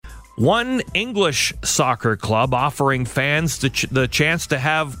One English soccer club offering fans the chance to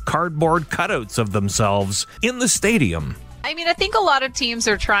have cardboard cutouts of themselves in the stadium. I mean, I think a lot of teams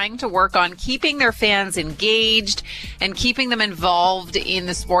are trying to work on keeping their fans engaged and keeping them involved in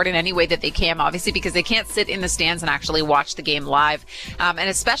the sport in any way that they can, obviously, because they can't sit in the stands and actually watch the game live. And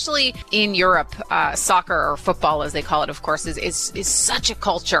especially in Europe, soccer or football, as they call it, of course, is such a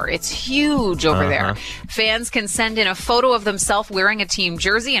culture. It's huge over there. Fans can send in a photo of themselves wearing a team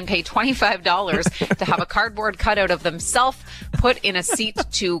jersey and pay $25 to have a cardboard cutout of themselves put in a seat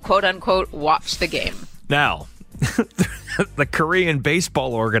to, quote unquote, watch the game. Now, the Korean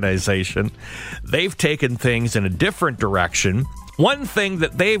Baseball Organization, they've taken things in a different direction. One thing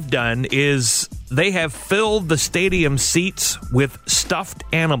that they've done is they have filled the stadium seats with stuffed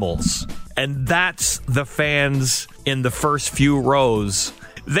animals. And that's the fans in the first few rows.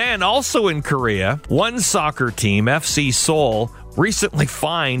 Then, also in Korea, one soccer team, FC Seoul, recently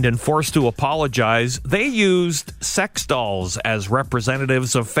fined and forced to apologize. They used sex dolls as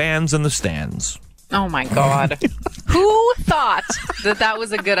representatives of fans in the stands. Oh, my God. Who thought that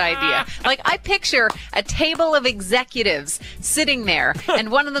was a good idea? Like, I picture a table of executives sitting there, and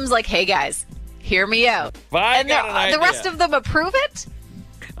one of them's like, hey, guys, hear me out. And the rest of them approve it?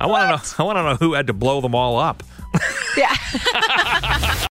 I want to know who had to blow them all up. Yeah.